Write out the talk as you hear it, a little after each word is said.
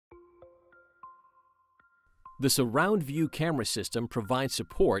The surround view camera system provides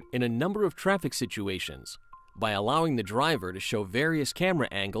support in a number of traffic situations by allowing the driver to show various camera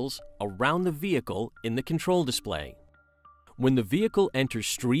angles around the vehicle in the control display. When the vehicle enters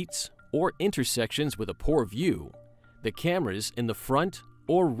streets or intersections with a poor view, the cameras in the front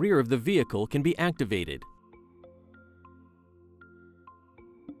or rear of the vehicle can be activated.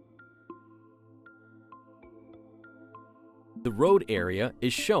 The road area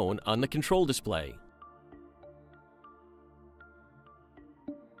is shown on the control display.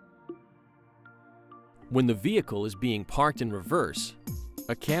 When the vehicle is being parked in reverse,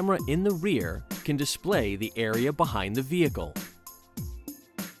 a camera in the rear can display the area behind the vehicle.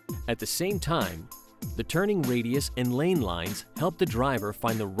 At the same time, the turning radius and lane lines help the driver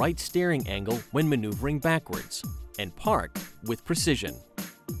find the right steering angle when maneuvering backwards and park with precision.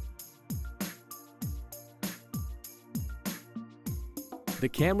 The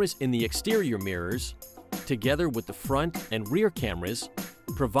cameras in the exterior mirrors, together with the front and rear cameras,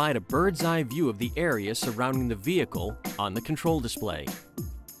 provide a bird's eye view of the area surrounding the vehicle on the control display.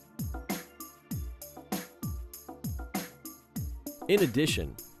 In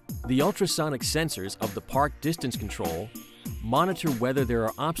addition, the ultrasonic sensors of the park distance control monitor whether there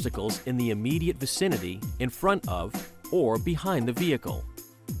are obstacles in the immediate vicinity in front of or behind the vehicle.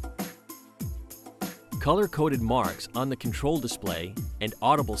 Color-coded marks on the control display and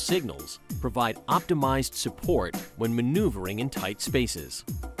audible signals provide optimized support when maneuvering in tight spaces.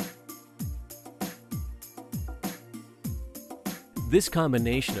 This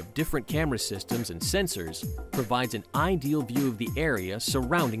combination of different camera systems and sensors provides an ideal view of the area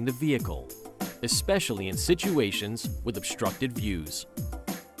surrounding the vehicle, especially in situations with obstructed views.